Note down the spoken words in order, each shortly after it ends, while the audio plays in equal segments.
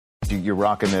You're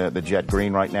rocking the jet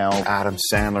green right now. Adam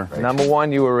Sandler. Right. Number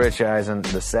one, you were Rich Eisen.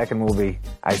 The second will be,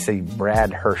 I say,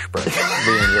 Brad Hirschberg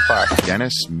being your part.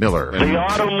 Dennis Miller. The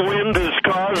autumn wind is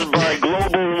caused by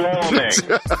global warming.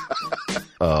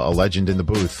 A legend in the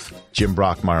booth, Jim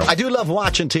Brockmeyer. I do love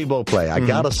watching Tebow play. I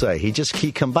gotta say, he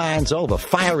combines all the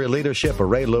fiery leadership of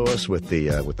Ray Lewis with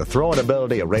the throwing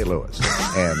ability of Ray Lewis.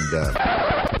 And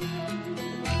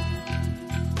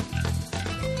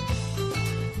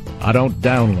I don't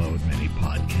download many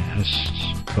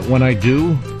podcasts, but when I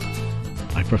do,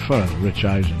 I prefer the Rich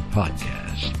Eisen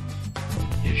podcast.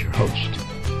 Here's your host,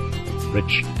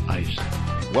 Rich Eisen.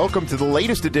 Welcome to the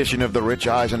latest edition of the Rich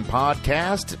Eisen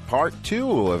podcast, part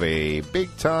 2 of a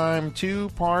big-time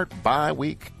 2-part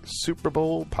bye-week Super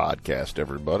Bowl podcast,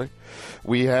 everybody.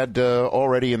 We had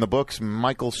already in the books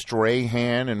Michael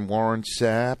Strahan and Warren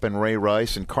Sapp and Ray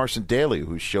Rice and Carson Daly,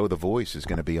 whose show The Voice is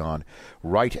going to be on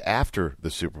right after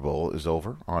the Super Bowl is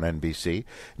over on NBC.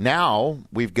 Now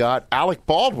we've got Alec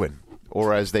Baldwin,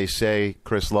 or as they say,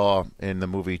 Chris Law in the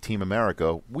movie Team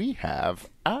America, we have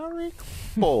Alec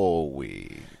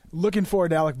Bowie. Looking forward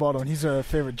to Alec Baldwin. He's a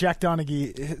favorite. Jack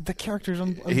Donaghy, the character's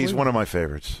unbelievable. He's one of my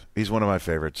favorites. He's one of my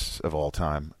favorites of all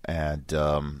time. And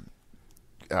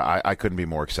I couldn't be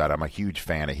more excited. I'm a huge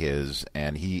fan of his,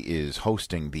 and he is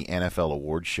hosting the NFL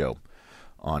Awards show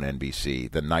on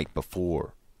NBC the night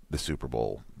before the Super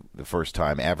Bowl. The first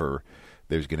time ever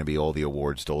there's going to be all the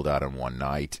awards doled out in one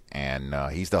night, and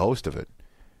he's the host of it.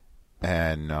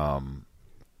 And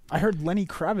I heard Lenny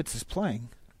Kravitz is playing.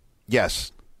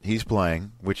 Yes, he's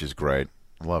playing, which is great.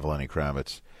 Love Lenny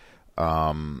Kravitz.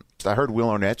 I heard Will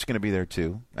Arnett's going to be there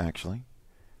too, actually.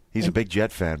 He's a big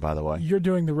Jet fan, by the way. You're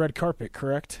doing the red carpet,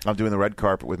 correct? I'm doing the red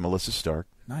carpet with Melissa Stark.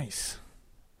 Nice.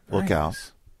 Look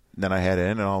out. Then I head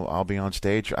in, and I'll be on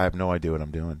stage. I have no idea what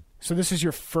I'm doing. So this is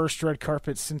your first red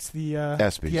carpet since the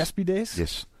ESPY days?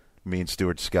 Yes. Me and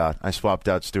Stuart Scott. I swapped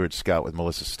out Stuart Scott with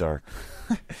Melissa Stark.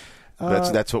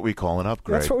 That's what we call an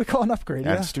upgrade. That's what we call an upgrade,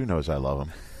 yeah. And Stu knows I love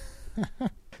him.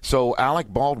 So Alec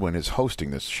Baldwin is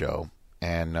hosting this show,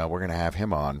 and we're going to have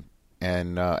him on.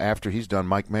 And after he's done,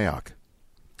 Mike Mayock.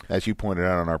 As you pointed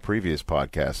out on our previous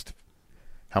podcast,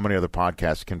 how many other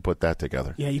podcasts can put that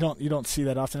together? Yeah, you don't see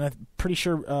that often. I'm pretty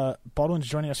sure Baldwin's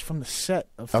joining us from the set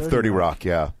of 30 Rock,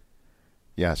 yeah.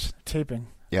 Yes. Taping.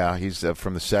 Yeah, he's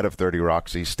from the set of 30 Rock.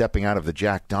 So he's stepping out of the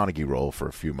Jack Donaghy role for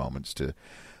a few moments to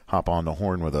hop on the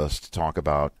horn with us to talk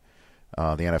about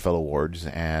the NFL awards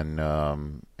and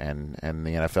the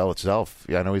NFL itself.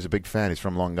 Yeah, I know he's a big fan. He's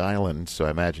from Long Island, so I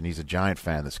imagine he's a Giant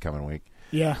fan this coming week.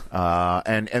 Yeah.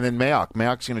 And then Mayock.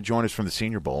 Mayock's going to join us from the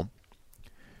Senior Bowl.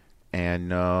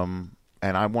 And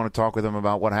I want to talk with him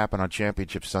about what happened on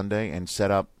Championship Sunday and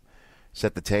set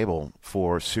the table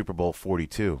for Super Bowl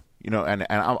 42. You know,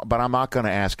 but I'm not going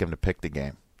to ask him to pick the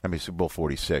game. I mean, Super Bowl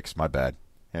 46, my bad.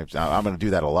 I'm going to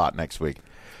do that a lot next week.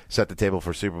 Set the table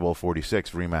for Super Bowl 46,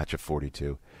 rematch of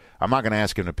 42. I'm not going to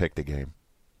ask him to pick the game.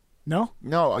 No?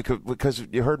 No, because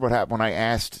you heard what happened when I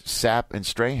asked Sapp and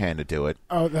Strahan to do it.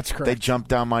 Oh, that's correct. They jumped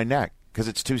down my neck because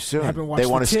it's too soon. They haven't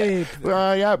watched the tape.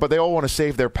 Yeah, but they all want to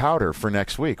save their powder for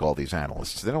next week, all these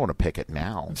analysts. They don't want to pick it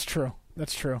now. That's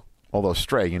true. Although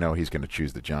Stray, he's going to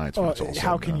choose the Giants.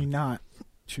 How can you not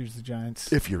choose the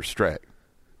Giants? If you're Stray.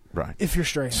 Right. If you're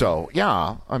Stray. So,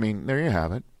 yeah, I mean, there you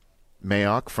have it.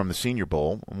 Mayock from the Senior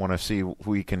Bowl. I want to see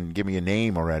who he can give me a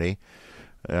name already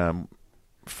to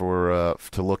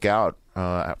look out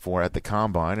for at the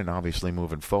Combine, and obviously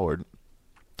moving forward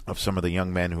of some of the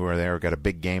young men who are there. Got a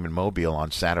big game in Mobile on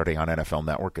Saturday on NFL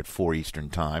Network at 4 Eastern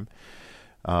Time.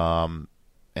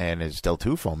 And as Del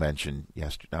Tufo mentioned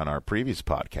yesterday on our previous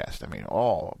podcast, I mean,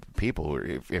 all people who are,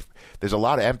 if there's a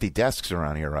lot of empty desks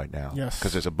around here right now, yes,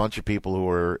 because there's a bunch of people who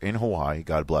are in Hawaii.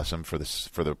 God bless them for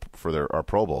our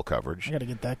Pro Bowl coverage. I got to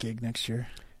get that gig next year.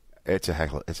 It's a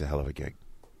hell of a gig.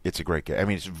 It's a great gig. I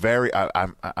mean, it's very.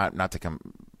 I'm not to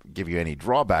give you any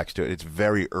drawbacks to it. It's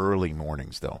very early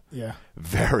mornings, though. Yeah,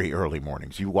 very early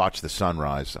mornings. You watch the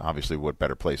sunrise. Obviously, what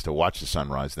better place to watch the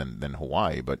sunrise than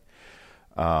Hawaii? But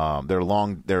they're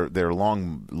long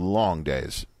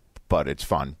days, but it's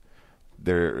fun.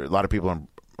 There are a lot of people in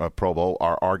Pro Bowl.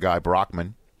 Our guy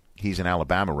Brockman, he's in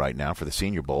Alabama right now for the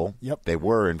Senior Bowl. Yep. They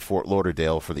were in Fort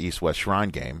Lauderdale for the East-West Shrine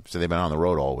game, so they've been on the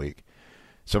road all week.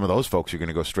 Some of those folks are going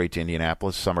to go straight to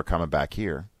Indianapolis. Some are coming back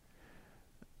here.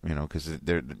 Because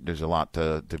there's a lot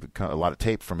of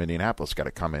tape from Indianapolis got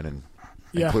to come in, and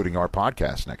including our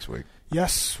podcast next week.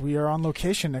 Yes, we are on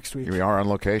location next week. We are on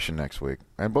location next week.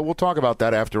 But we'll talk about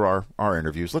that after our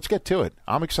interviews. Let's get to it.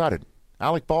 I'm excited.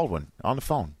 Alec Baldwin on the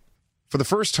phone. For the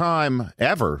first time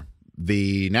ever,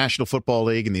 the National Football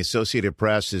League and the Associated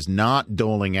Press is not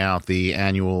doling out the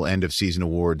annual end-of-season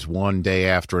awards one day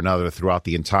after another throughout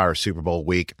the entire Super Bowl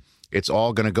week. It's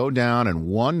all going to go down in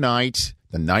one night,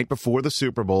 the night before the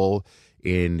Super Bowl,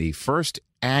 in the first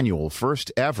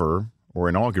ever, or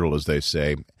inaugural, as they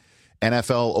say,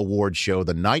 NFL award show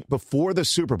the night before the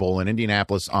Super Bowl in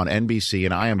Indianapolis on NBC.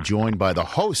 And I am joined by the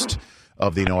host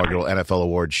of the inaugural NFL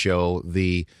award show,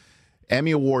 the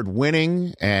Emmy Award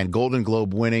winning and Golden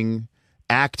Globe winning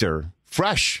actor,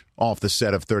 fresh off the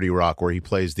set of 30 Rock, where he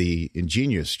plays the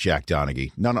ingenious Jack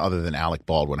Donaghy, none other than Alec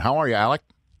Baldwin. How are you, Alec?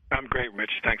 I'm great,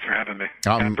 Rich. Thanks for having me.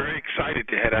 I'm very excited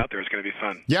to head out there. It's going to be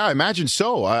fun. Yeah, I imagine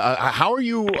so. How are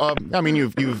you? I mean,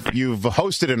 you've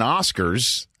hosted an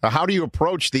Oscars. How do you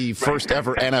approach the first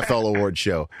ever NFL award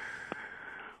show?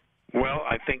 Well,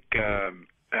 I think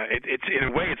it's in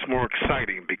a way it's more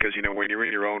exciting because when you're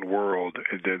in your own world,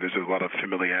 there's a lot of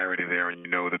familiarity there, and you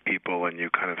know the people, and you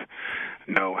kind of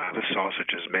know how the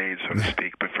sausage is made, so to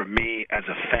speak. But for me, as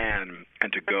a fan,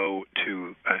 and to go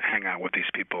to hang out with these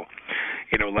people,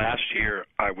 last year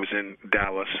I was in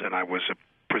Dallas and I was a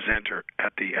presenter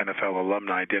at the NFL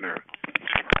alumni dinner,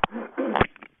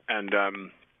 and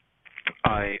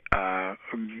I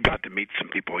got to meet some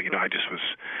people. I just was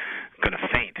going to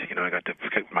faint. I got to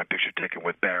get my picture taken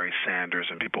with Barry Sanders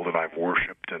and people that I've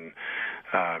worshipped, and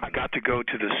I got to go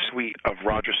to the suite of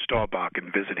Roger Staubach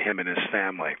and visit him and his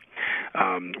family,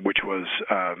 which was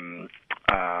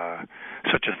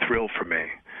such a thrill for me.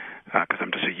 Because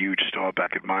I'm just a huge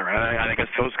Staubach admirer. And I guess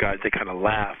those guys, they kind of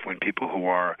laugh when people who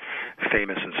are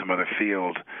famous in some other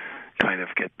field kind of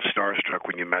get starstruck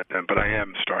when you met them. But I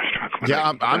am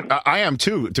starstruck. I am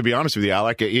too, to be honest with you,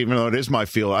 Alec, even though it is my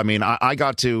field. I mean, I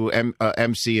got to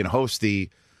MC and host the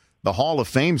Hall of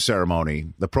Fame ceremony,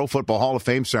 the Pro Football Hall of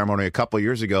Fame ceremony a couple of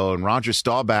years ago, and Roger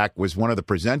Staubach was one of the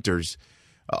presenters.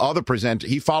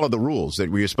 He followed the rules that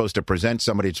we were supposed to present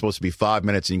somebody. It's supposed to be 5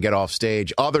 minutes and get off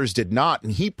stage. Others did not,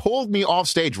 and he pulled me off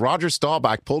stage. Roger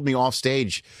Staubach pulled me off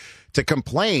stage to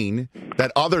complain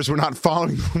that others were not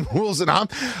following the rules. And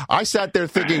I sat there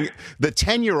thinking the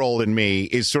 10-year-old in me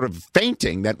is sort of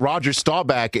fainting that Roger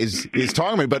Staubach is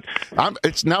talking to me. But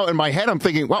it's now in my head. I'm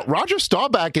thinking, well, Roger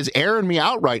Staubach is airing me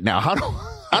out right now. How do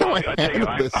I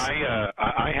handle this?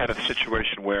 I had a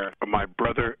situation where my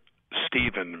brother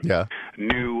Stephen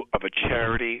knew of a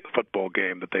charity football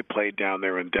game that they played down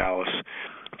there in Dallas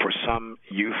for some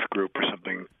youth group or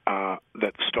something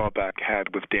that Staubach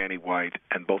had with Danny White,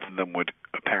 and both of them would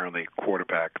apparently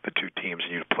quarterback the two teams,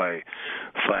 and you'd play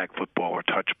flag football or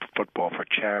touch football for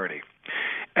charity.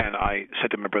 And I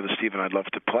said to my brother Stephen, I'd love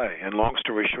to play. And long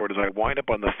story short is I wind up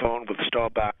on the phone with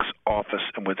Staubach's office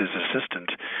and with his assistant,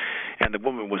 and the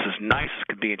woman was as nice as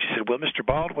could be. And she said, well, Mr.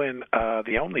 Baldwin,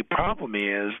 the only problem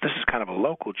is this is kind of a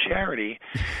local charity,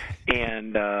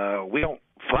 and we don't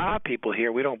fly people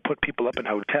here. We don't put people up in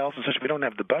hotels and such. We don't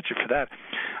have the budget for that.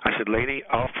 I said, lady,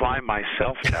 I'll fly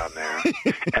myself down there,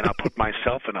 and I'll put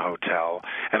myself in a hotel,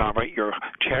 and I'll write your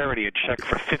charity a check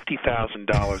for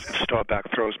 $50,000 if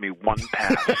Staubach throws me one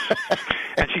pass.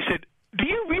 And she said, do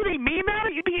you really mean that?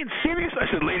 Are you being serious? I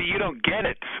said, lady, you don't get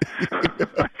it.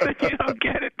 I said, you don't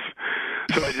get it.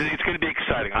 So it's going to be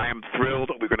exciting. I am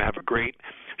thrilled. We're going to have a great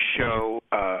show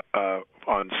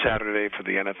on Saturday for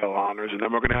the NFL honors, and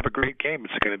then we're going to have a great game.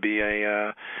 It's going to be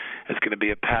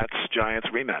a Pats Giants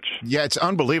rematch. Yeah, it's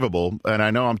unbelievable, and I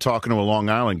know I'm talking to a Long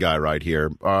Island guy right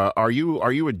here. Are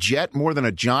you a Jet more than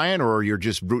a Giant, or you're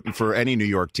just rooting for any New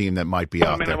York team that might be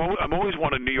out there? I'm always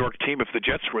want a New York team. If the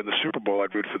Jets were in the Super Bowl,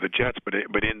 I'd root for the Jets. But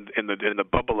in the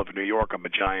bubble of New York, I'm a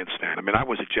Giants fan. I mean, I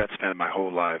was a Jets fan my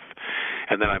whole life,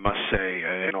 and then I must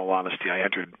say, in all honesty, I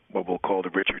entered what we'll call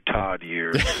the Richard Todd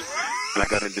years. And I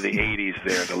got into the 80s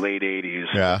there, the late 80s.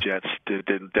 Yeah. The Jets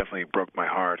definitely broke my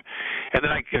heart. And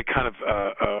then I kind of,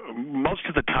 most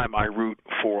of the time I root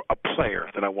for a player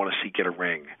that I want to see get a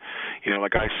ring.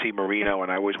 Like I see Marino,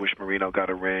 and I always wish Marino got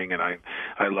a ring. And I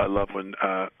love when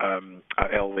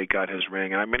Elway got his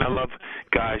ring. And I mean, I love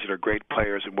guys that are great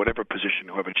players in whatever position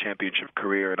who have a championship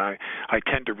career. And I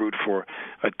tend to root for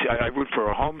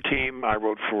a home team. I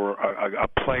root for a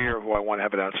player who I want to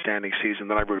have an outstanding season.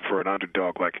 Then I root for an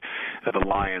underdog like the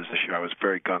Lions this year. I was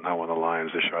very gung-ho on the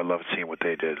Lions this year. I loved seeing what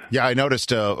they did. Yeah, I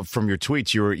noticed from your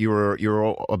tweets you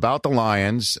were about the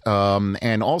Lions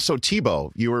and also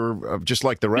Tebow. You were just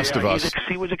like the rest of us.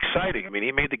 He was exciting. I mean,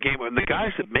 he made the game. And the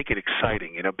guys that make it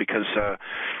exciting, because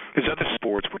there's other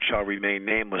sports which shall remain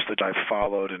nameless that I've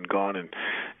followed and gone and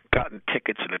gotten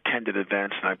tickets and attended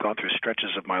events, and I've gone through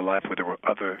stretches of my life where there were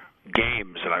other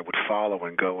games that I would follow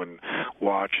and go and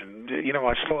watch. And,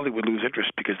 I slowly would lose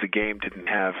interest because the game didn't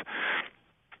have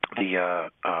the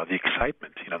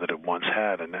excitement, that it once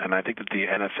had, and I think that the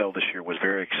NFL this year was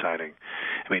very exciting.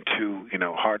 I mean, two,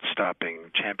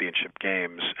 heart-stopping championship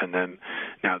games, and then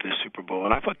now this Super Bowl.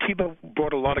 And I thought Tebow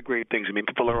brought a lot of great things. I mean,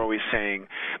 people are always saying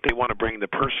they want to bring the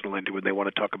personal into it. They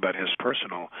want to talk about his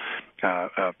personal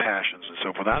passions and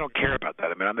so forth. I don't care about that.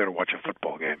 I mean, I'm there to watch a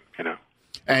football game,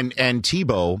 And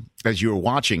Tebow, as you were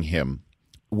watching him,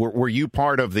 were you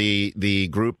part of the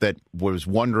group that was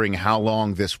wondering how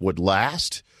long this would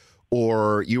last?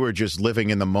 Or you were just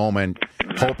living in the moment,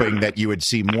 hoping that you would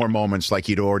see more moments like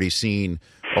you'd already seen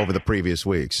over the previous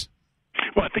weeks?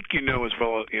 Well, I think as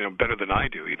well, better than I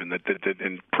do, even that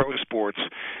in pro sports,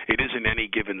 it isn't any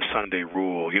given Sunday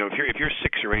rule. If you're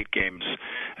 6 or 8 games,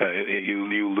 you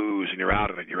lose and you're out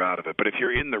of it. But if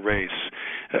you're in the race,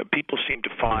 people seem to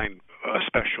find a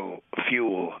special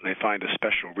fuel, and they find a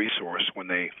special resource when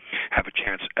they have a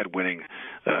chance at winning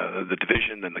the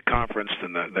division, then the conference,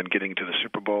 then getting to the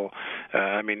Super Bowl.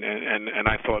 And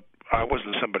I thought I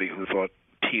wasn't somebody who thought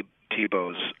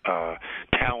Tebow's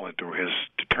talent or his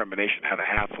determination had a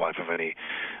half-life of any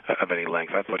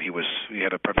length. I thought he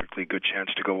had a perfectly good chance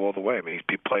to go all the way. I mean,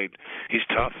 he's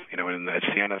tough, and it's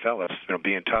the NFL. That's,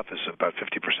 being tough is about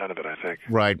 50% of it, I think.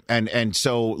 Right, and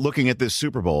so looking at this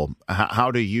Super Bowl,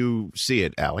 how do you see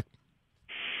it, Alec?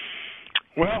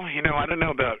 Well, I don't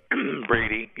know about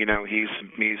Brady.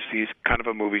 He's kind of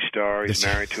a movie star. He's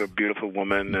married to a beautiful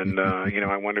woman, and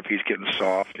I wonder if he's getting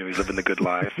soft. He's living the good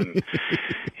life, and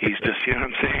he's just, what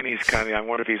I'm saying. He's I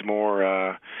wonder if he's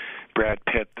more Brad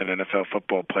Pitt than an NFL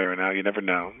football player now. You never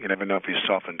know. You never know if he's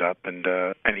softened up. And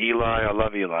Eli, I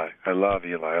love Eli. I love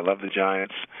the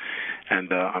Giants.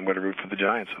 And I'm going to root for the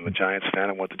Giants. I'm a Giants fan.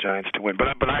 I want the Giants to win.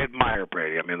 But I admire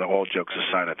Brady. I mean, all jokes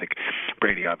aside, I think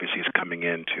Brady obviously is coming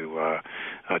in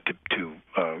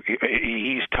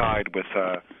he's tied with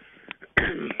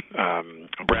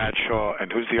Bradshaw,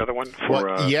 and who's the other one?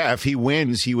 If he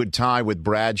wins, he would tie with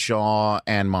Bradshaw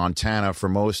and Montana for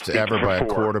most ever by a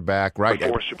quarterback. Right,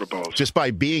 4 Super Bowls. Just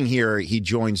by being here, he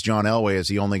joins John Elway as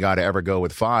the only guy to ever go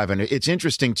with 5. And it's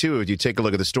interesting, too, if you take a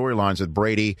look at the storylines with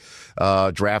Brady,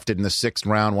 drafted in the 6th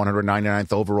round,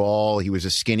 199th overall. He was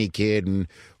a skinny kid and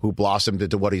who blossomed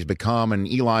into what he's become.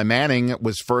 And Eli Manning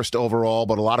was 1st overall,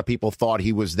 but a lot of people thought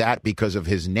he was that because of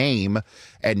his name.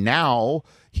 And now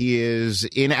he is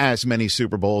in as many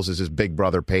Super Bowls as his big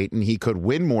brother Peyton. He could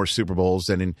win more Super Bowls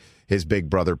than in his big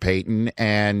brother Peyton,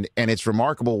 and it's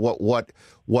remarkable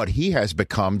what he has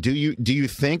become. Do you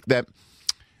think that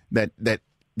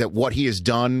what he has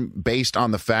done, based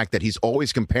on the fact that he's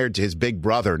always compared to his big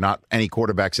brother, not any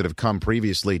quarterbacks that have come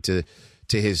previously to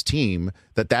his team,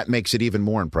 that makes it even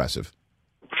more impressive?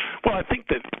 Well, I think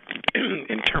that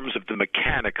in terms of the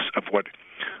mechanics of what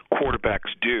quarterbacks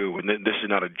do, and this is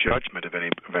not a judgment of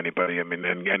anybody. I mean,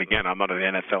 and again, I'm not an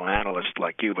NFL analyst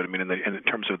like you, but I mean, in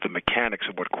terms of the mechanics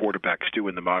of what quarterbacks do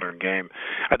in the modern game,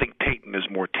 I think Peyton is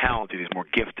more talented. He's more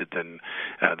gifted than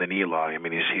Eli. I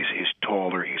mean, he's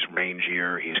taller, he's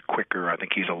rangier, he's quicker. I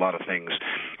think he's a lot of things.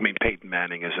 I mean, Peyton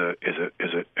Manning is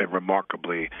a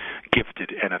remarkably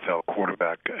gifted NFL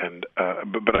quarterback, and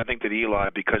but I think that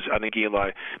Eli,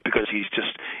 because he's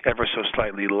just ever so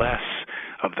slightly less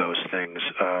of those things.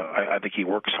 I think he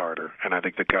works harder, and I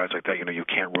think that guys like that, you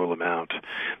can't rule them out.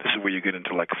 This is where you get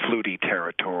into like Flutie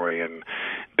territory and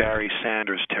Barry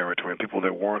Sanders territory, and people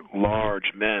that weren't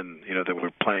large men, that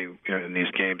were playing in these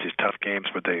games, these tough games,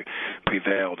 but they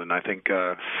prevailed. And I think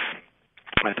that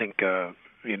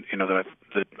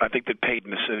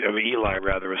Peyton Eli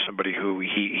rather is somebody who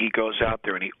he goes out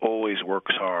there and he always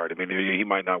works hard. I mean, he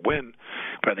might not win,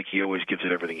 but I think he always gives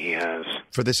it everything he has.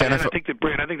 For this NFL, NFL, I think that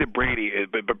Brady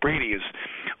is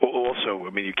also. I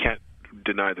mean, you can't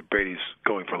deny that Brady's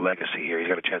going for legacy here. He's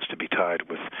got a chance to be tied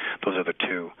with those other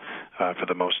two for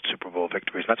the most Super Bowl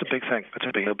victories. That's a big thing.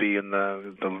 He'll be in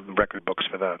the record books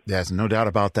for that. Yes, no doubt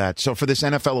about that. So for this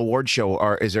NFL award show,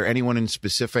 is there anyone in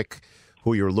specific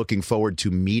who you're looking forward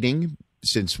to meeting,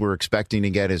 since we're expecting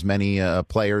to get as many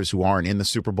players who aren't in the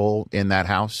Super Bowl in that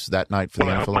house that night for the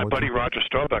NFL my Awards? buddy Roger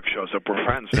Staubach shows up. We're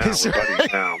friends now. We're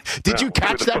buddies now. Did you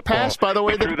catch that pass, by the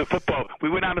way? We threw the football. We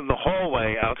went out in the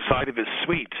hallway outside of his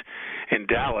suite in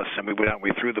Dallas, and we went out and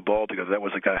we threw the ball together. That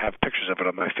was I have pictures of it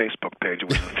on my Facebook page. It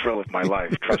was the thrill of my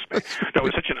life, trust me. No, it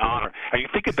was such an honor. And you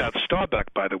think about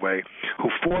Staubach, by the way, who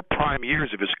 4 prime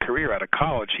years of his career out of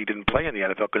college, he didn't play in the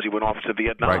NFL because he went off to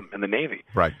Vietnam in the Navy.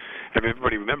 Right.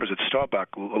 Everybody remembers that Staubach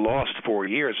lost 4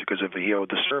 years because he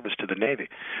owed the service to the Navy.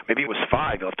 Maybe it was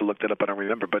 5. You'll have to look that up. I don't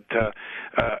remember. But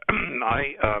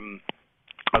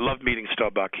I love meeting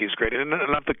Staubach. He's great. And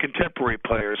of the contemporary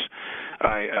players,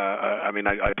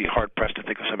 I'd be hard-pressed to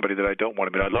think of somebody that I don't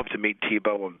want to meet. I'd love to meet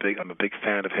Tebow. I'm a big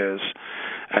fan of his.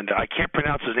 And I can't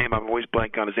pronounce his name. I'm always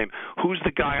blanking on his name. Who's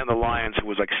the guy on the Lions who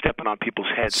was like stepping on people's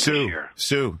heads this year?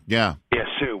 Sue, yeah. Yeah,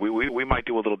 Sue. We might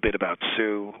do a little bit about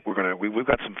Sue. We've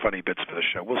got some funny bits for the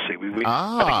show. We'll see.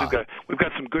 I think we've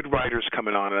got some good writers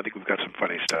coming on, and I think we've got some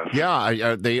funny stuff.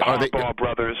 Yeah, they Harbaugh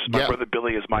brothers. My brother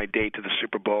Billy is my date to the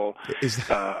Super Bowl.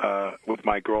 With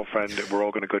my girlfriend, we're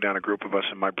all going to go down, a group of us,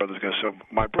 and my brother's going to. So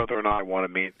my brother and I want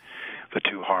to meet the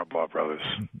two Harbaugh brothers.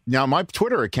 Now, my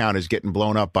Twitter account is getting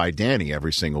blown up by Danny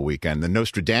every single weekend. The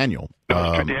Nostradaniel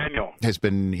has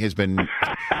been he's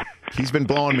been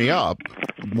blowing me up.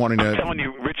 I'm telling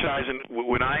you, Rich Eisen,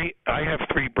 when I have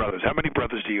three brothers. How many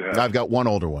brothers do you have? I've got one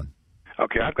older one.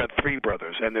 Okay, I've got three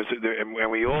brothers, and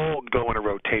and we all go in a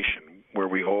rotation where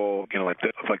we all,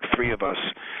 like three of us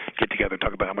get together and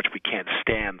talk about how much we can't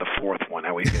stand the fourth one,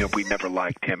 how we never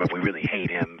liked him and we really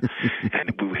hate him, and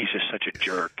he's just such a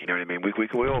jerk. You know what I mean?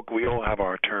 We all have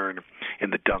our turn in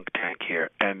the dunk tank here,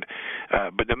 and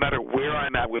but no matter where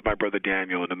I'm at with my brother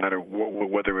Daniel, no matter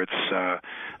whether it's the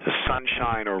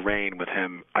sunshine or rain with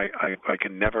him, I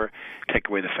can never take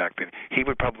away the fact that he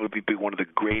would probably be one of the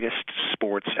greatest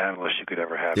sports analysts you could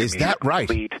ever have. Is that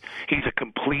right? He's a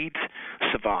complete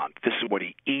savant. This is what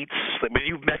he eats. When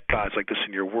you've met guys like this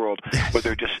in your world, where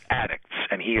they're just addicts,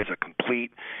 and he is a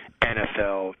complete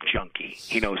NFL junkie.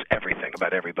 He knows everything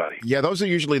about everybody. Yeah, those are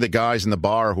usually the guys in the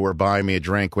bar who are buying me a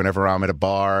drink whenever I'm at a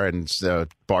bar, and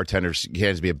bartender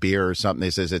hands me a beer or something. He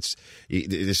says it's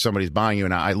somebody's buying you,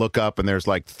 and I look up and there's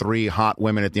like three hot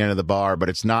women at the end of the bar, but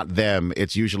it's not them.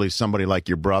 It's usually somebody like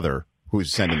your brother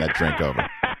who's sending that drink over.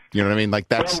 You know what I mean? Like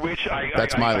that's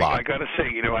my lot. I got to say,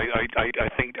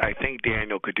 I think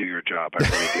Daniel could do your job. I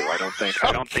really do. I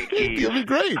don't think he's. He'll be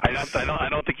great. I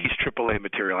don't think he's AAA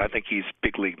material. I think he's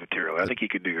big league material. I think he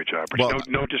could do your job. Well,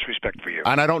 no disrespect for you.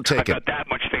 And I don't take it. I've got that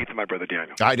much faith in my brother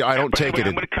Daniel. I don't take it.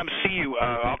 I'm going to come see you.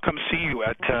 I'll come see you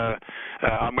at.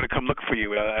 I'm going to come look for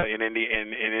you in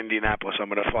Indianapolis. I'm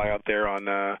going to fly out there on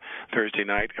Thursday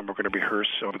night, and we're going to rehearse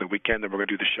over the weekend. Then we're going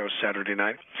to do the show Saturday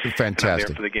night. Fantastic. And I'm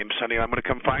there for the game Sunday. I'm going to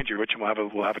come find you, Rich, and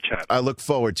we'll have a chat. I look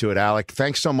forward to it, Alec.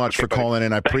 Thanks so much for calling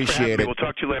in. I appreciate it. We'll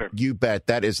talk to you later. You bet.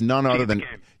 That is none other than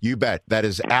you bet. That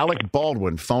is Alec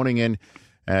Baldwin phoning in.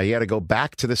 He had to go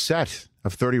back to the set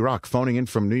of 30 Rock, phoning in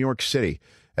from New York City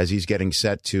as he's getting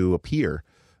set to appear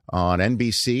on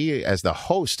NBC as the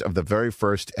host of the very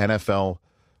first NFL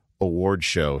award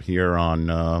show here on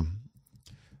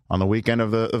the weekend of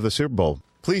the Super Bowl.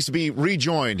 Pleased to be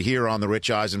rejoined here on the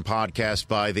Rich Eisen podcast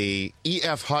by the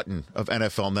E.F. Hutton of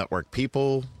NFL Network.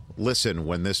 People listen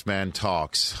when this man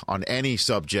talks on any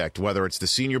subject, whether it's the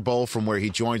Senior Bowl from where he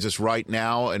joins us right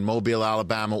now in Mobile,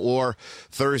 Alabama, or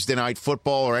Thursday Night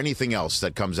Football or anything else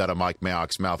that comes out of Mike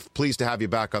Mayock's mouth. Pleased to have you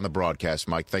back on the broadcast,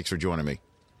 Mike. Thanks for joining me.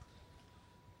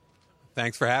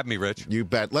 Thanks for having me, Rich. You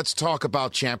bet. Let's talk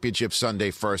about Championship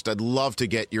Sunday first. I'd love to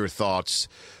get your thoughts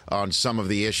on some of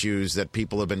the issues that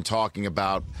people have been talking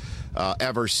about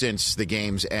ever since the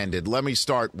games ended. Let me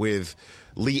start with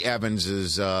Lee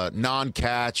Evans'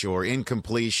 non-catch or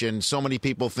incompletion. So many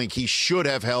people think he should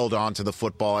have held on to the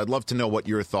football. I'd love to know what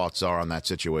your thoughts are on that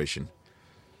situation.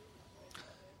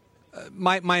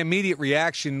 My immediate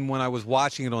reaction when I was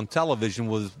watching it on television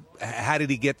was, how did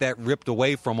he get that ripped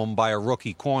away from him by a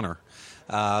rookie corner?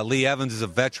 Lee Evans is a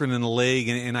veteran in the league,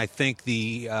 and I think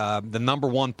the number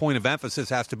one point of emphasis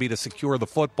has to be to secure the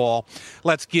football.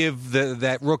 Let's give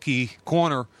that rookie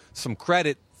corner some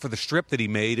credit for the strip that he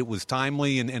made. It was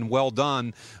timely and well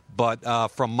done. But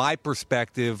from my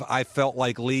perspective, I felt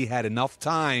like Lee had enough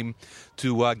time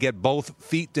to get both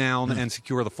feet down and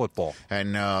secure the football.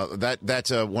 And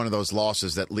that's one of those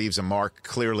losses that leaves a mark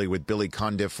clearly with Billy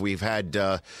Cundiff. We've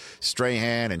had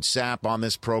Strahan and Sapp on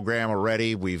this program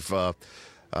already. We've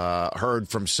heard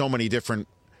from so many different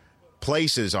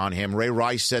places on him. Ray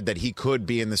Rice said that he could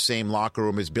be in the same locker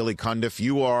room as Billy Cundiff.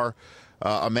 You are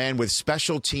a man with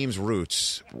special teams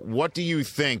roots. What do you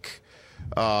think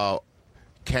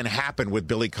can happen with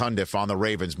Billy Cundiff on the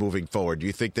Ravens moving forward? Do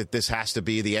you think that this has to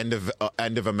be the end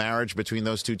of a marriage between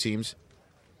those two teams?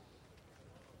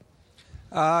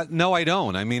 No, I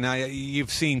don't. I mean,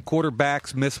 you've seen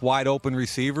quarterbacks miss wide open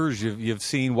receivers. You've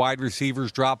seen wide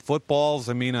receivers drop footballs.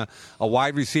 I mean, a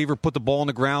wide receiver put the ball on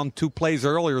the ground 2 plays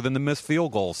earlier than the missed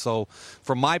field goal. So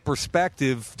from my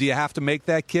perspective, do you have to make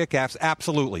that kick?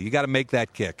 Absolutely. You got to make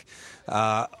that kick.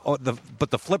 But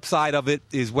the flip side of it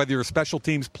is whether you're a special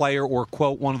teams player or,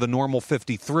 quote, one of the normal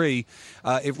 53,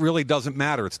 it really doesn't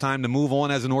matter. It's time to move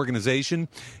on as an organization,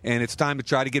 and it's time to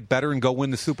try to get better and go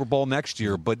win the Super Bowl next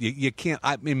year. But you can't,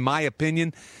 in my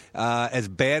opinion, as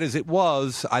bad as it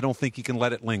was, I don't think you can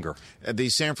let it linger. The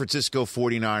San Francisco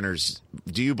 49ers,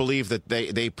 do you believe that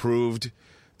they proved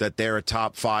that they're a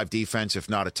top 5 defense, if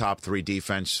not a top 3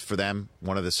 defense for them,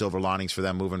 one of the silver linings for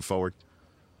them moving forward?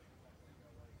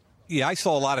 Yeah, I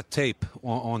saw a lot of tape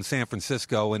on San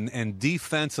Francisco, and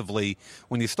defensively,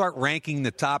 when you start ranking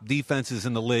the top defenses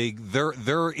in the league,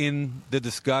 they're in the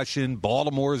discussion.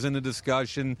 Baltimore's in the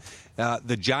discussion.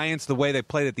 The Giants, the way they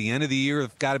played at the end of the year,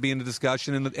 have got to be in the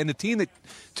discussion. And the team that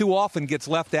too often gets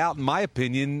left out, in my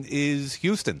opinion, is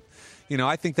Houston. You know,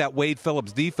 I think that Wade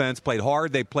Phillips defense played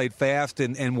hard, they played fast,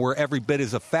 and were every bit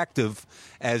as effective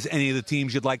as any of the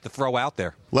teams you'd like to throw out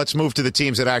there. Let's move to the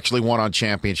teams that actually won on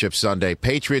Championship Sunday.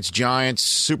 Patriots, Giants,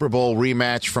 Super Bowl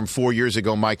rematch from 4 years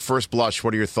ago. Mike, first blush,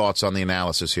 what are your thoughts on the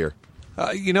analysis here?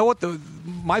 You know what?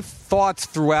 My thoughts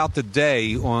throughout the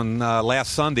day on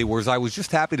last Sunday was I was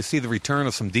just happy to see the return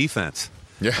of some defense.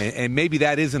 Yeah. And maybe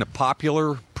that isn't a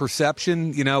popular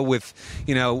perception,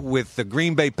 with the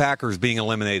Green Bay Packers being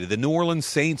eliminated, the New Orleans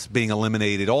Saints being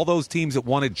eliminated. All those teams that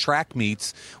wanted track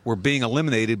meets were being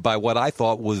eliminated by what I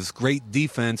thought was great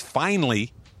defense,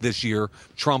 finally, this year,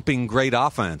 trumping great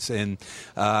offense. And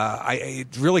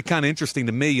it's really kind of interesting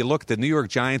to me. You look at the New York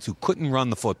Giants, who couldn't run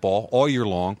the football all year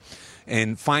long,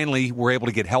 and finally were able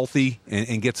to get healthy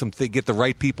and get the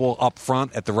right people up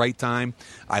front at the right time.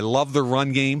 I love their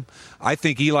run game. I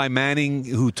think Eli Manning,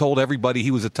 who told everybody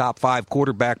he was a top 5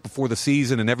 quarterback before the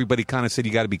season, and everybody kind of said,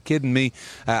 you got to be kidding me.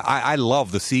 I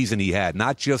love the season he had,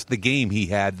 not just the game he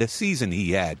had, the season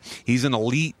he had. He's an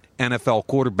elite NFL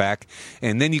quarterback.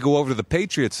 And then you go over to the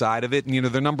Patriots side of it, and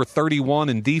they're number 31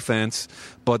 in defense,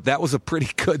 but that was a pretty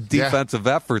good defensive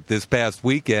effort this past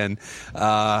weekend.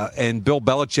 And Bill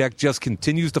Belichick just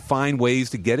continues to find ways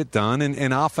to get it done.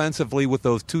 And offensively, with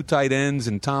those 2 tight ends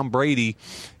and Tom Brady,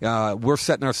 we're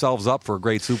setting ourselves up for a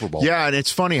great Super Bowl. Yeah, and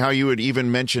it's funny how you would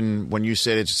even mention when you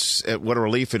said it's what a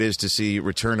relief it is to see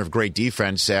return of great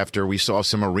defense after we saw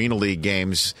some Arena League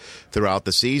games throughout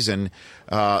the season.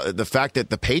 The fact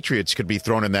that the Patriots could be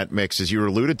thrown in that mix, as you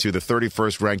alluded to, the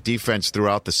 31st ranked defense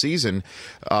throughout the season,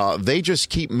 they just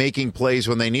keep making plays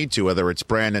when they need to, whether it's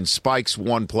Brandon Spikes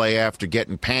one play after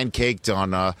getting pancaked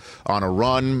on a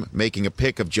run, making a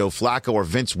pick of Joe Flacco, or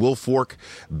Vince Wilfork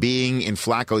being in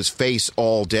Flacco's face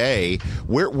all day.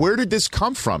 Where did this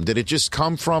come from? Did it just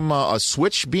come from a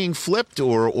switch being flipped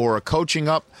or a coaching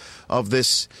up of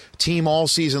this team all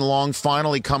season long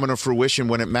finally coming to fruition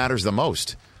when it matters the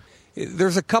most?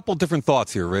 There's a couple different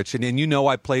thoughts here, Rich, and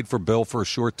I played for Bill for a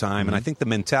short time, and I think the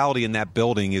mentality in that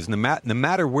building is no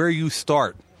matter where you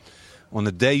start on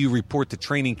the day you report to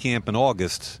training camp in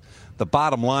August, the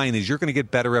bottom line is you're going to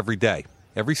get better every day.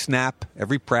 Every snap,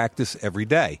 every practice, every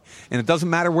day. And it doesn't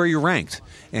matter where you're ranked.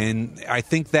 And I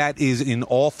think that is in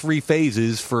all 3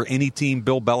 phases for any team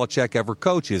Bill Belichick ever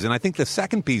coaches. And I think the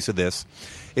second piece of this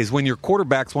is when your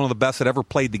quarterback's one of the best that ever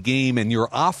played the game and your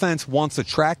offense wants a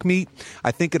track meet,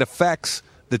 I think it affects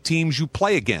the teams you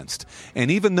play against. And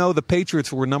even though the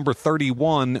Patriots were number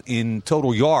 31 in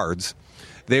total yards,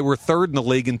 they were 3rd in the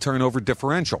league in turnover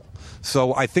differential.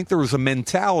 So I think there was a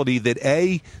mentality that,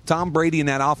 A, Tom Brady and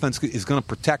that offense is going to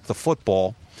protect the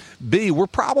football. B, we're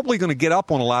probably going to get up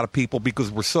on a lot of people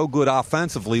because we're so good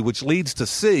offensively, which leads to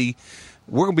C,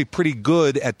 we're going to be pretty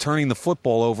good at turning the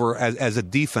football over as a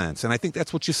defense. And I think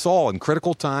that's what you saw in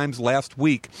critical times last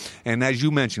week. And as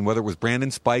you mentioned, whether it was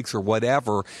Brandon Spikes or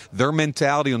whatever, their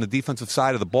mentality on the defensive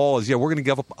side of the ball is, we're going to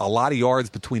give up a lot of yards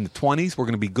between the 20s. We're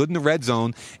going to be good in the red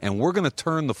zone, and we're going to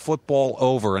turn the football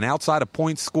over. And outside of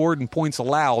points scored and points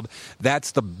allowed,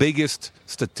 that's the biggest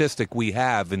statistic we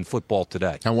have in football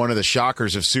today. And one of the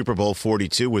shockers of Super Bowl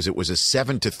 42 was it was a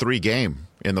 7-3 game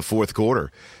in the fourth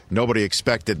quarter. Nobody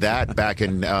expected that back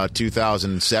in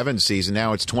 2007 season.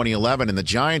 Now it's 2011, and the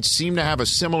Giants seem to have a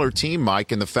similar team,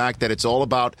 Mike, in the fact that it's all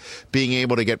about being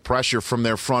able to get pressure from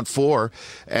their front 4,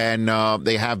 and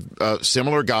they have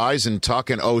similar guys in Tuck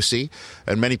and Ossie,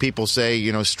 and many people say,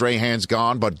 Strahan's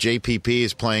gone, but JPP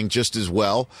is playing just as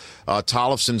well.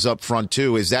 Tollefson's up front,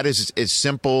 too. Is that as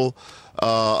simple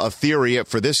a theory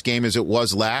for this game as it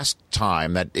was last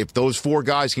time, that if those 4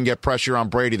 guys can get pressure on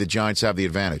Brady, the Giants have the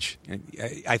advantage?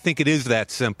 I think it is that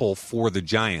simple for the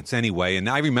Giants anyway. And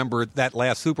I remember that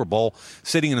last Super Bowl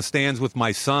sitting in the stands with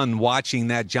my son watching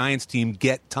that Giants team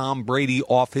get Tom Brady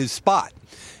off his spot.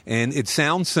 And it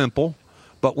sounds simple,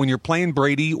 But when you're playing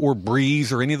Brady or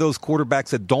Breeze or any of those quarterbacks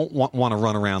that don't want to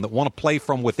run around, that want to play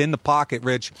from within the pocket,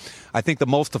 Rich, I think the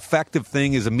most effective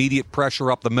thing is immediate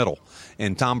pressure up the middle.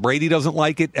 And Tom Brady doesn't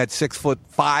like it at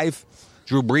 6'5".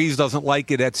 Drew Brees doesn't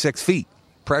like it at 6 feet.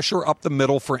 Pressure up the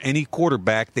middle for any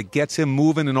quarterback that gets him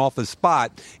moving and off his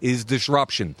spot is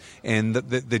disruption. And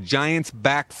the Giants'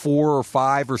 back 4 or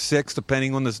 5 or 6,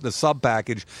 depending on the sub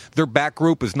package, their back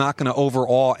group is not going to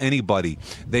overawe anybody.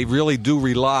 They really do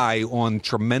rely on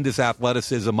tremendous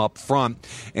athleticism up front,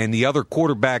 and the other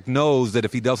quarterback knows that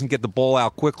if he doesn't get the ball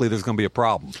out quickly, there's going to be a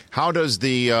problem. How does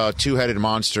the two-headed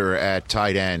monster at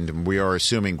tight end, we are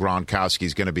assuming Gronkowski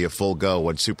is going to be a full go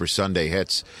when Super Sunday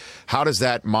hits, how does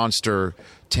that monster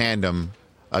tandem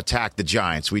attack the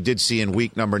Giants? We did see in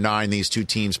week number 9 these two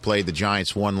teams played. The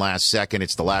Giants won last second.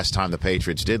 It's the last time the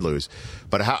Patriots did lose.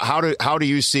 But how do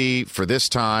you see for this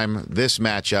time, this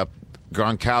matchup,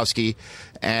 Gronkowski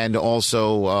and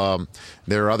also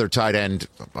their other tight end,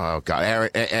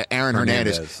 Aaron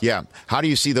Hernandez. Yeah. How do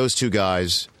you see those two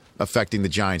guys affecting the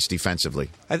Giants defensively?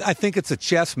 I think it's a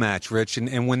chess match, Rich.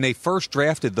 And when they first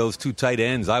drafted those two tight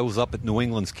ends, I was up at New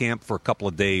England's camp for a couple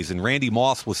of days, and Randy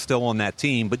Moss was still on that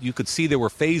team, but you could see they were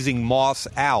phasing Moss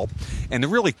out. And the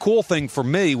really cool thing for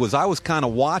me was I was kind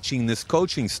of watching this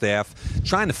coaching staff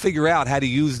trying to figure out how to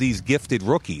use these gifted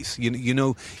rookies.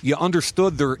 You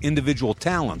understood their individual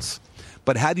talents,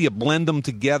 but how do you blend them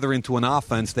together into an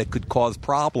offense that could cause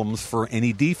problems for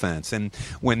any defense? And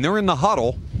when they're in the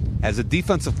huddle, as a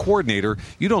defensive coordinator,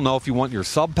 you don't know if you want your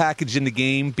sub package in the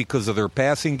game because of their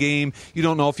passing game. You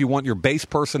don't know if you want your base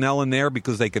personnel in there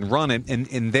because they can run it.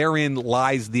 And therein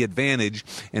lies the advantage,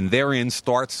 and therein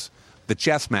starts the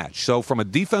chess match. So from a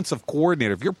defensive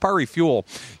coordinator, if you're Perry Fuel,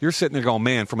 you're sitting there going,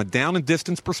 man, from a down and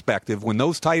distance perspective, when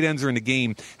those tight ends are in the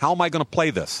game, how am I going to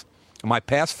play this? Am I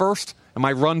pass first? Am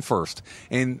I run first?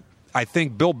 And I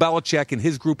think Bill Belichick and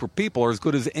his group of people are as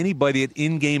good as anybody at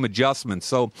in-game adjustments.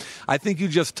 So I think you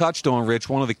just touched on, Rich,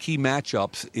 one of the key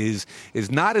matchups is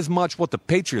not as much what the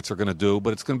Patriots are going to do,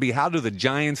 but it's going to be how do the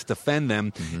Giants defend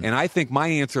them. Mm-hmm. And I think my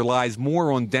answer lies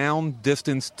more on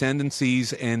down-distance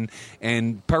tendencies and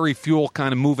Perry Fuel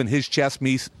kind of moving his chess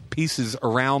pieces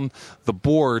around the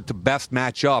board to best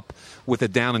match up with a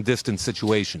down-and-distance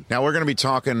situation. Now, we're going to be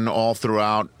talking all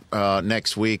throughout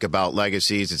next week about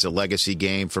legacies. It's a legacy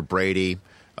game for Brady.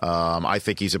 I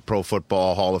think he's a Pro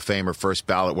Football Hall of Famer, first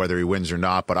ballot, whether he wins or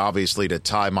not. But obviously to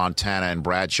tie Montana and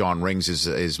Bradshaw in rings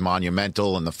is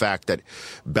monumental. And the fact that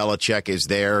Belichick is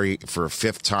there for a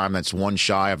fifth time, that's one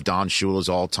shy of Don Shula's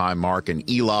all-time mark. And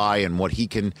Eli and what he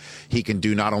can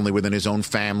do not only within his own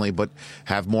family, but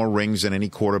have more rings than any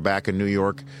quarterback in New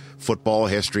York football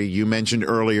history. You mentioned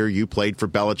earlier you played for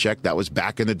Belichick. That was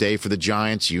back in the day for the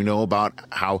Giants. You know about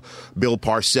how Bill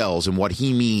Parcells and what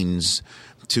he means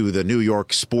to the New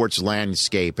York sports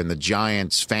landscape and the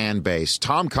Giants fan base.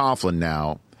 Tom Coughlin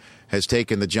now has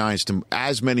taken the Giants to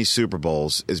as many Super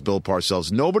Bowls as Bill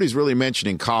Parcells. Nobody's really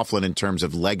mentioning Coughlin in terms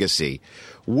of legacy.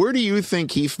 Where do you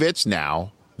think he fits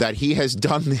now that he has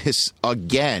done this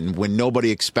again when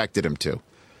nobody expected him to?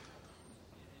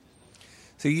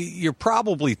 So you're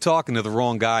probably talking to the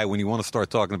wrong guy when you want to start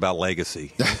talking about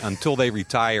legacy until they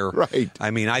retire. Right.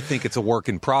 I mean, I think it's a work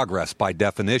in progress by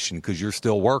definition because you're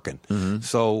still working. Mm-hmm.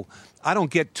 So I don't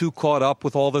get too caught up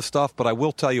with all this stuff, but I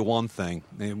will tell you one thing.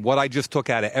 And what I just took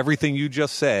out of everything you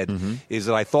just said mm-hmm. is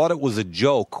that I thought it was a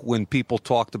joke when people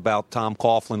talked about Tom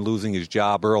Coughlin losing his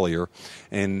job earlier.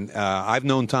 And I've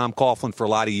known Tom Coughlin for a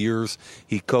lot of years.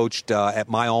 He coached at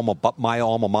my alma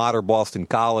mater, Boston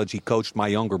College. He coached my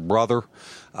younger brother.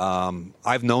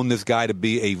 I've known this guy to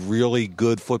be a really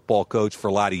good football coach for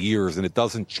a lot of years, and it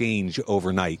doesn't change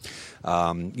overnight.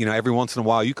 Every once in a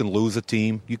while you can lose a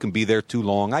team. You can be there too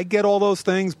long. I get all those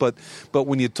things, but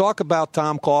when you talk about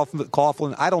Tom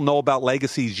Coughlin, I don't know about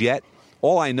legacies yet.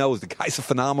 All I know is the guy's a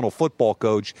phenomenal football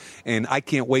coach, and I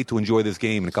can't wait to enjoy this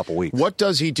game in a couple weeks. What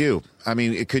does he do? I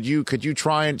mean, could you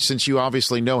try and, since you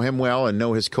obviously know him well and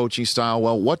know his coaching style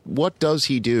well, what does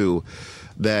he do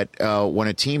that when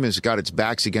a team has got its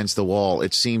backs against the wall,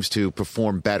 it seems to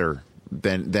perform better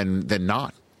than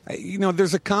not?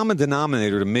 There's a common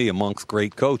denominator to me amongst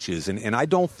great coaches, and I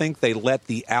don't think they let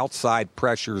the outside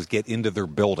pressures get into their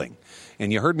building.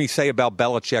 And you heard me say about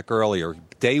Belichick earlier,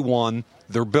 day one,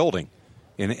 they're building.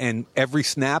 And every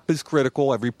snap is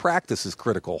critical, every practice is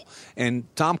critical. And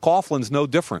Tom Coughlin's no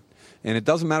different. And it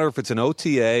doesn't matter if it's an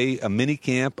OTA, a mini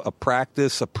camp, a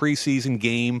practice, a preseason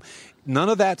game. none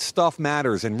of that stuff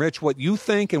matters. And, Rich, what you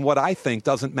think and what I think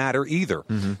doesn't matter either.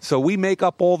 So we make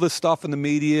up all this stuff in the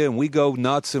media, and we go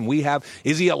nuts, and we have,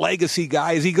 is he a legacy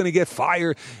guy? Is he going to get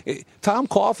fired? Tom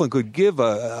Coughlin could give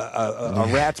a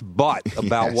rat's butt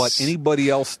about what anybody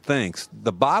else thinks.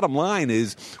 The bottom line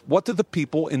is, what do the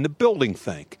people in the building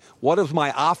think? What does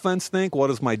my offense think? What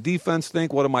does my defense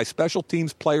think? What do my special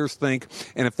teams players think?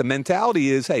 And if the mentality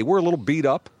is, hey, we're a little beat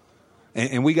up,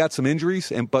 and we got some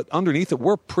injuries, but underneath it,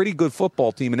 we're a pretty good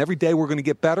football team, and every day we're going to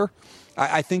get better,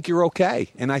 I think you're okay.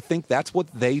 And I think that's what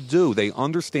they do. They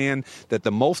understand that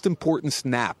the most important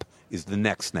snap is the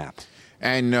next snap.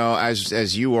 And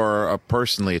as you are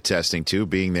personally attesting to,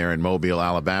 being there in Mobile,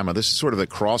 Alabama, this is sort of the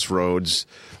crossroads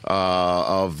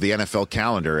of the NFL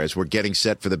calendar as we're getting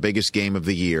set for the biggest game of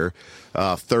the year.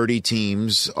 30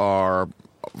 teams are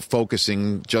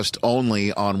focusing just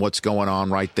only on what's going on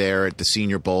right there at the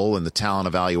Senior Bowl and the talent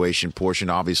evaluation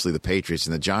portion. Obviously, the Patriots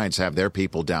and the Giants have their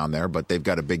people down there, but they've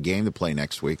got a big game to play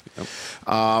next week.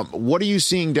 What are you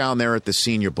seeing down there at the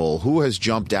Senior Bowl? Who has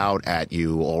jumped out at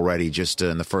you already just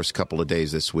in the first couple of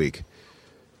days this week?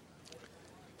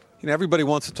 You know, everybody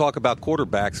wants to talk about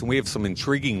quarterbacks, and we have some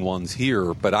intriguing ones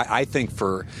here. But I think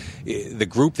for the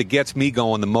group that gets me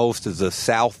going the most is the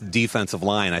South defensive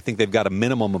line. I think they've got a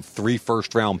minimum of 3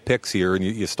 first-round picks here. And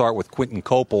you start with Quentin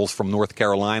Coples from North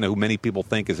Carolina, who many people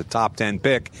think is a top 10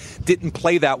 pick. Didn't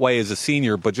play that way as a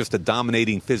senior, but just a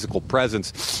dominating physical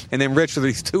presence. And then, Rich,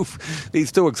 these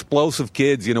two explosive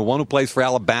kids, you know, one who plays for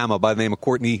Alabama by the name of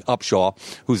Courtney Upshaw,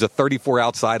 who's a 34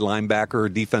 outside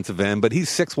linebacker, defensive end, but he's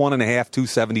 6'1.5",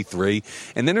 273.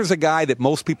 And then there's a guy that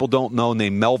most people don't know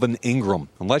named Melvin Ingram.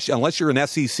 Unless you're an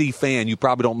SEC fan, you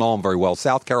probably don't know him very well.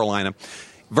 South Carolina,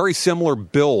 very similar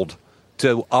build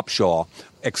to Upshaw.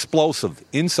 Explosive,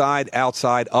 inside,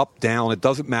 outside, up, down, it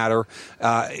doesn't matter.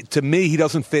 To me, he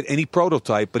doesn't fit any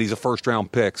prototype, but he's a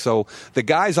first-round pick. So the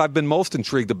guys I've been most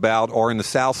intrigued about are in the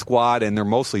South squad, and they're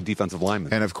mostly defensive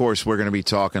linemen. And, of course, we're going to be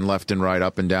talking left and right,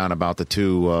 up and down about the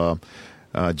two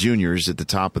juniors at the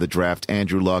top of the draft,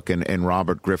 Andrew Luck and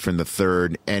Robert Griffin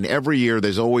III. And every year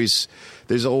there's always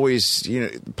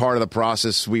part of the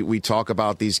process. We talk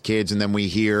about these kids, and then we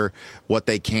hear what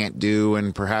they can't do,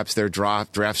 and perhaps their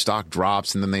draft stock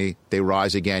drops, and then they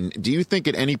rise again. Do you think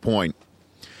at any point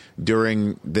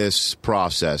during this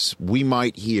process we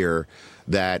might hear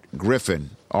that Griffin,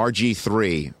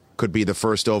 RG3, could be the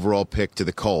first overall pick to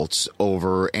the Colts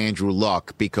over Andrew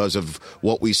Luck because of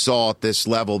what we saw at this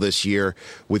level this year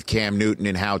with Cam Newton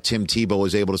and how Tim Tebow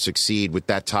was able to succeed with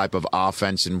that type of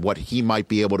offense and what he might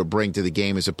be able to bring to the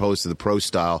game as opposed to the pro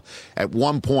style? At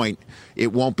one point,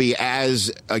 it won't be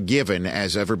as a given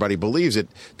as everybody believes it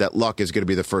that Luck is going to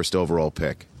be the first overall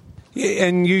pick. Yeah,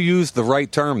 and you used the right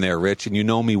term there, Rich, and you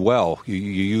know me well. You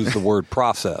use the word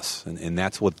process, and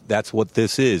that's what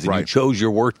this is. And right. You chose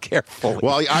your word carefully.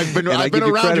 Well, I've been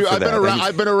around you.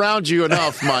 I've been around you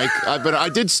enough, Mike. I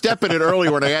did step in it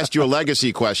earlier when I asked you a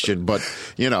legacy question, but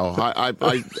you know,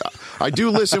 I do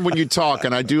listen when you talk,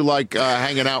 and I do like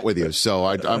hanging out with you. So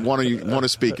I want to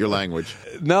speak your language.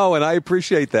 No, and I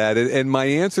appreciate that. And my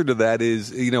answer to that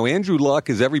is, you know, Andrew Luck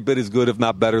is every bit as good, if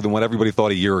not better, than what everybody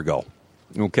thought a year ago.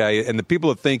 Okay, and the people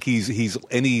that think he's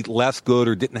any less good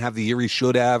or didn't have the year he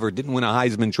should have or didn't win a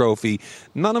Heisman Trophy,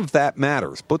 none of that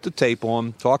matters. Put the tape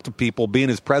on, talk to people, be in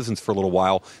his presence for a little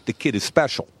while. The kid is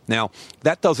special. Now,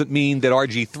 that doesn't mean that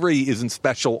RG3 isn't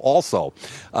special also.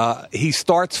 He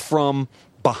starts from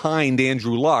behind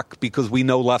Andrew Luck because we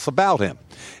know less about him.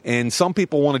 And some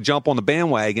people want to jump on the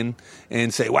bandwagon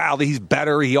and say, wow, he's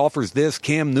better, he offers this,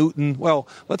 Cam Newton. Well,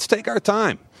 let's take our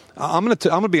time. I'm going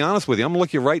to be honest with you. I'm going to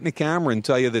look you right in the camera and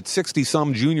tell you that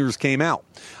 60-some juniors came out.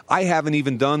 I haven't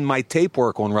even done my tape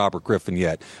work on Robert Griffin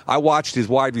yet. I watched his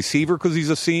wide receiver because he's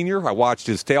a senior. I watched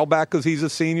his tailback because he's a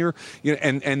senior. You know,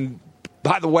 and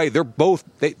by the way, they're both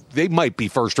they might be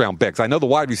first-round picks. I know the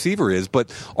wide receiver is, but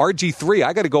RG3,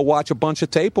 I got to go watch a bunch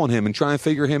of tape on him and try and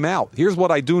figure him out. Here's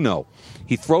what I do know.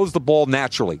 He throws the ball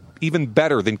naturally, even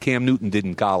better than Cam Newton did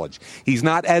in college. He's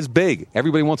not as big.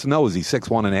 Everybody wants to know, is he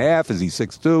 6'1.5"? Is he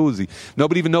 6'2"?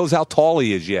 Nobody even knows how tall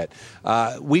he is yet.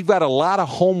 We've got a lot of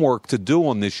homework to do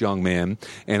on this young man,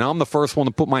 and I'm the first one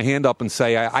to put my hand up and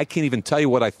say I can't even tell you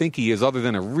what I think he is other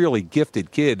than a really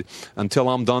gifted kid until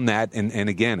I'm done that, and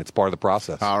again, it's part of the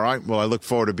process. All right. Well, I look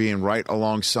forward to being right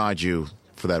alongside you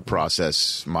for that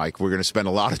process, Mike. We're going to spend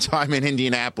a lot of time in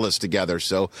Indianapolis together,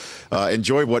 so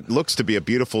enjoy what looks to be a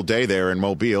beautiful day there in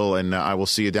Mobile, and I will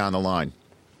see you down the line.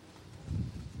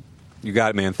 You got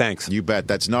it, man. Thanks. You bet.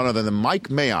 That's none other than Mike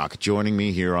Mayock joining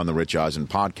me here on the Rich Eisen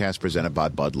podcast presented by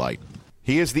Bud Light.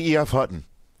 He is the E.F. Hutton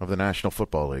of the National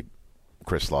Football League,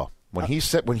 Chris Law. When he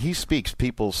speaks,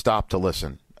 people stop to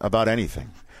listen. about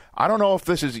anything. I don't know if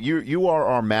this is you are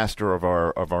our master of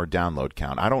our download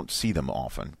count. I don't see them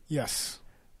often. Yes.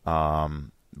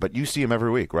 But you see him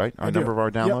every week, right? Our number of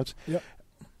our downloads. Yep.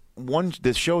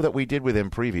 The show that we did with him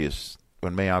previous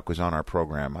when Mayock was on our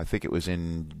program, I think it was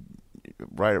in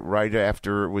right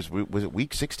after was it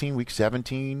week 16, week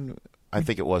 17? I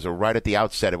think it was, or right at the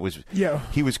outset. It was. Yeah.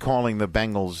 He was calling the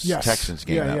Bengals Texans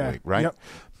game that week, right? Yep.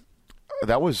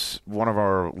 That was one of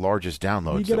our largest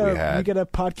downloads that we had. We get a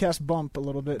podcast bump a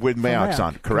little bit with Mayock's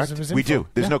on, correct? We do.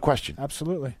 There's no question.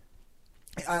 Absolutely.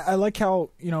 I like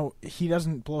how he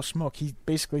doesn't blow smoke. He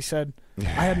basically said,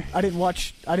 "I didn't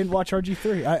watch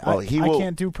RG3. I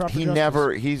can't do proper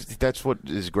justice." That's what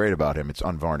is great about him. It's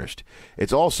unvarnished.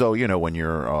 It's also when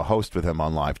you're a host with him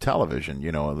on live television,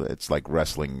 it's like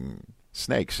wrestling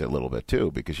snakes a little bit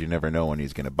too, because you never know when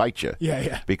he's going to bite you.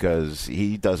 Yeah. Because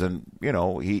he doesn't,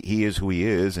 he is who he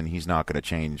is, and he's not going to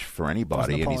change for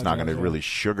anybody, and he's not going to really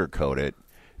sugarcoat it.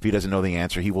 If he doesn't know the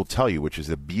answer, he will tell you, which is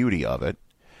the beauty of it.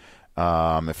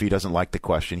 If he doesn't like the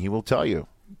question, he will tell you.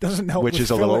 Doesn't help, which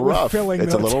is a little rough.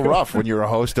 It's a little rough when you're a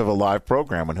host of a live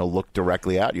program when he'll look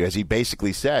directly at you, as he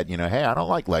basically said, hey, I don't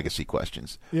like legacy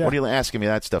questions. Yeah. What are you asking me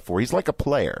that stuff for? He's like a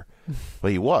player.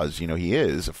 Well, he was, he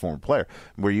is a former player,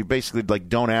 where you basically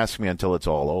don't ask me until it's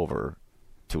all over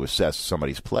to assess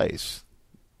somebody's place,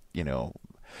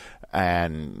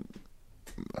 and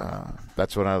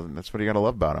that's what you gotta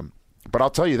love about him. But I'll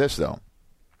tell you this though,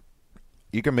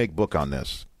 you can make book on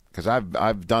this, because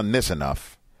I've done this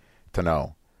enough to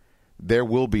know there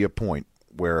will be a point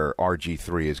where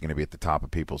RG3 is going to be at the top of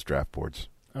people's draft boards.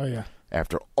 Oh, yeah.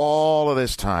 After all of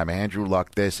this time, Andrew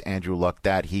Luck this, Andrew Luck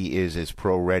that, he is as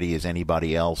pro-ready as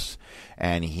anybody else,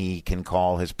 and he can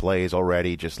call his plays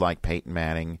already just like Peyton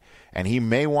Manning, and he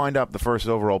may wind up the first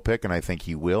overall pick, and I think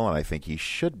he will, and I think he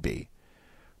should be.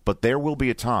 But there will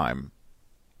be a time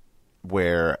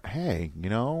where, hey,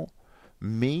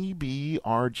 maybe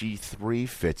RG3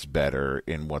 fits better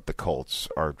in what the Colts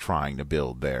are trying to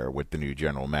build there with the new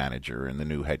general manager and the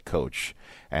new head coach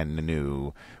and the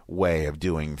new way of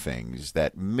doing things,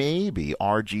 that maybe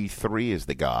RG3 is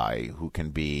the guy who can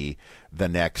be the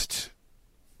next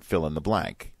fill in the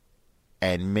blank.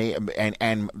 And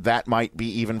that might be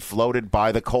even floated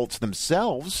by the Colts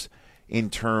themselves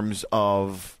in terms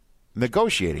of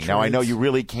negotiating. Trades. Now, I know you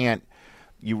really can't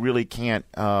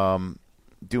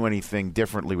do anything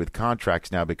differently with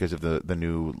contracts now because of the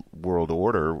new world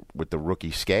order with the rookie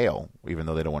scale, even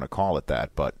though they don't want to call it that.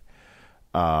 But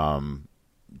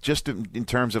just in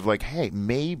terms of hey,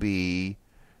 maybe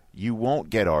you won't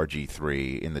get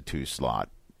RG3 in the 2 slot.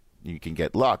 You can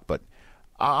get Luck, but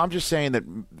I'm just saying that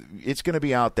it's going to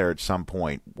be out there at some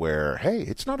point where, hey,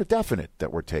 it's not a definite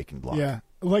that we're taking Luck. Yeah,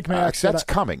 like Mayock said, that's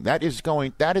coming. That is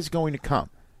going to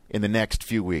come in the next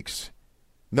few weeks.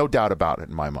 No doubt about it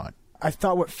in my mind. I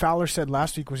thought what Fowler said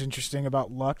last week was interesting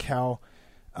about Luck, how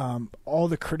all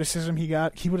the criticism he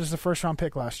got. He was the first-round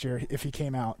pick last year if he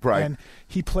came out. Right. And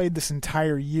he played this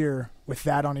entire year with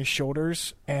that on his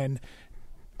shoulders, and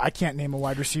I can't name a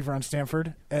wide receiver on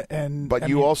Stanford. But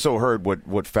you also heard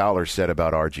what Fowler said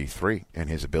about RG3 and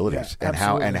his abilities, and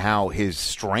how his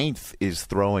strength is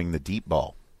throwing the deep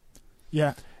ball.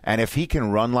 Yeah. And if he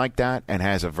can run like that and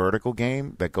has a vertical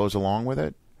game that goes along with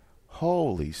it,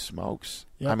 holy smokes.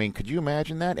 Yep. I mean, could you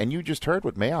imagine that? And you just heard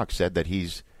what Mayock said, that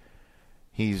he's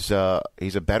a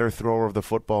better thrower of the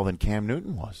football than Cam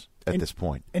Newton was at this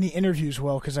point. And he interviews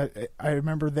well, because I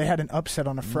remember they had an upset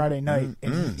on a Friday night,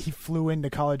 and he flew into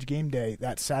College game day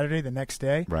that Saturday, the next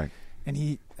day. Right. And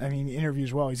he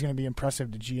interviews well. He's going to be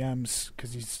impressive to GMs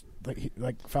because he's,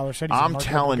 like Fowler said, he's I'm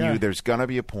telling you, there's going to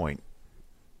be a point.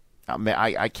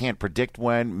 I can't predict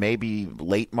when, maybe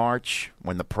late March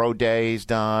when the pro day is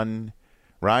done,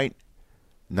 right?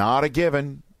 Not a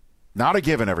given. Not a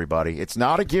given, everybody. It's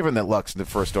not a given that Luck's in the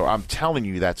first door. I'm telling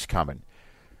you that's coming.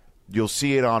 You'll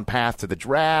see it on Path to the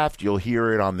Draft. You'll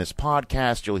hear it on this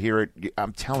podcast. You'll hear it.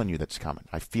 I'm telling you that's coming.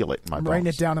 I feel it in my bones. I'm writing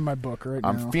it down in my book right now.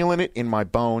 I'm feeling it in my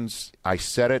bones. I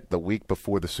said it the week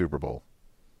before the Super Bowl.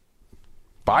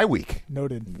 Bye week.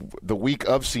 Noted. The week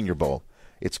of Senior Bowl.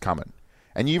 It's coming.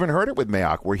 And you even heard it with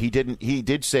Mayock, where he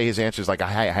did say his answer is like,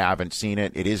 I haven't seen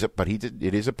it. It is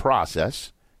a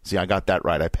process. See, I got that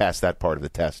right. I passed that part of the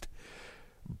test.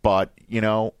 But, he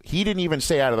didn't even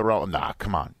say out of the realm, nah,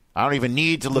 come on. I don't even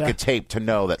need to look at tape to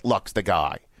know that Luck's the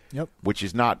guy. Yep. Which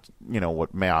is not,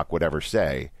 what Mayock would ever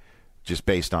say, just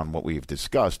based on what we've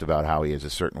discussed about how he has a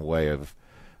certain way of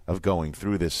going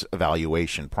through this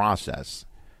evaluation process.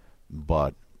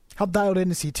 But How dialed in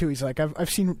is he, too? He's like, I've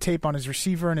seen tape on his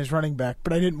receiver and his running back,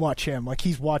 but I didn't watch him. Like,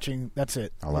 he's watching. That's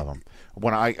it. I love him.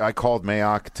 When I called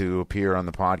Mayock to appear on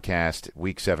the podcast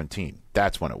week 17,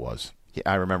 that's when it was.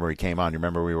 I remember he came on. You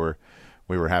remember we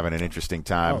were having an interesting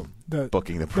time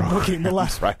booking the program. Booking the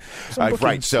last right.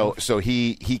 Right. So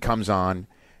he comes on,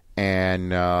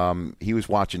 and he was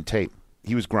watching tape.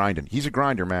 He was grinding. He's a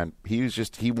grinder, man.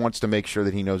 He wants to make sure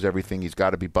that he knows everything. He's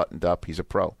got to be buttoned up. He's a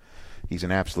pro. He's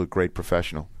an absolute great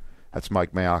professional. That's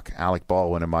Mike Mayock, Alec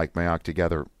Baldwin, and Mike Mayock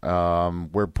together.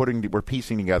 We're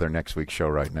piecing together next week's show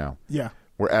right now. Yeah,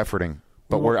 we're efforting,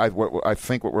 but I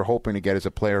think what we're hoping to get is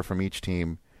a player from each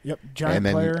team. Yep, giant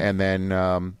player. And then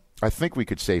I think we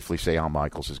could safely say Al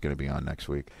Michaels is going to be on next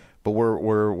week. But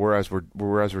we're as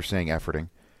we're saying efforting,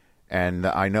 and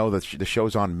I know that the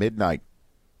show's on midnight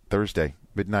Thursday,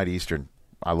 midnight Eastern.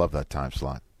 I love that time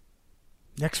slot.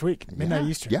 Next week, midnight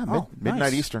Eastern. Yeah,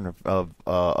 midnight Eastern of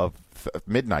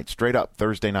midnight, straight up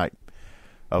Thursday night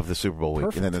of the Super Bowl week.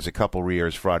 Perfect. And then there's a couple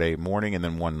re-airs Friday morning, and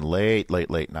then one late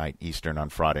night Eastern on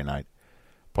Friday night.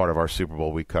 Part of our Super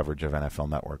Bowl week coverage of NFL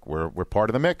Network. We're part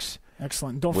of the mix.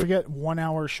 Excellent. Don't forget 1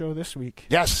 hour show this week.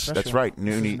 Yes, Special. that's right.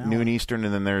 Noon Eastern,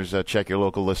 and then there's check your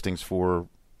local listings for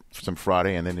some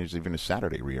Friday, and then there's even a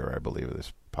Saturday re-air, I believe, of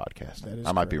this podcast.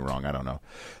 I might be wrong. I don't know.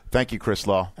 Thank you, Chris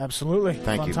Law. Absolutely.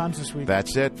 Thank you. Fun times this week.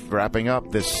 That's it. Wrapping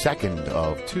up this second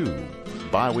of 2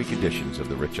 bi-week editions of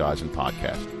the Rich Eisen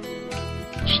podcast.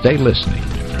 Stay listening